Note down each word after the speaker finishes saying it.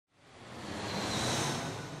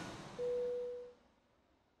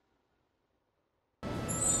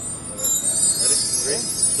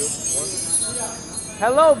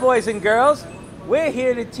Hello, boys and girls. We're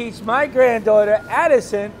here to teach my granddaughter,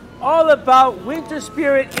 Addison, all about Winter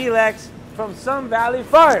Spirit Ilex from Sun Valley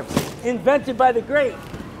Farms, invented by the great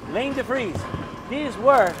Lane DeFries. These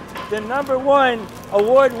were the #1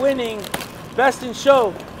 award-winning Best in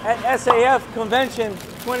Show at SAF Convention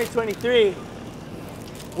 2023.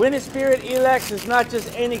 Winter Spirit Ilex is not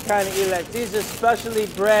just any kind of Ilex. These are specially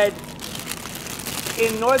bred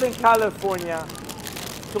in Northern California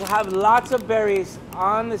to have lots of berries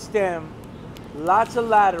on the stem, lots of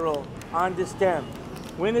lateral on the stem.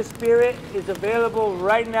 Winter Spirit is available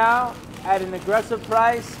right now at an aggressive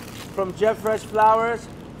price from Jeff Fresh Flowers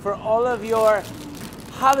for all of your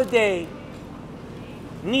holiday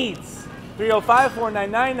needs.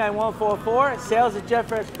 305-499-9144,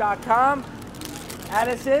 sales@jeffresh.com.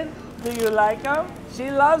 Addison, do you like them? She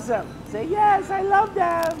loves them. Say, yes, I love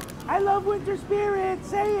them. I love Winter Spirit.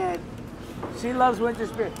 Say it. She loves Winter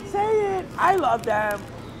Spirit. Say it. I love them.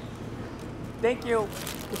 Thank you.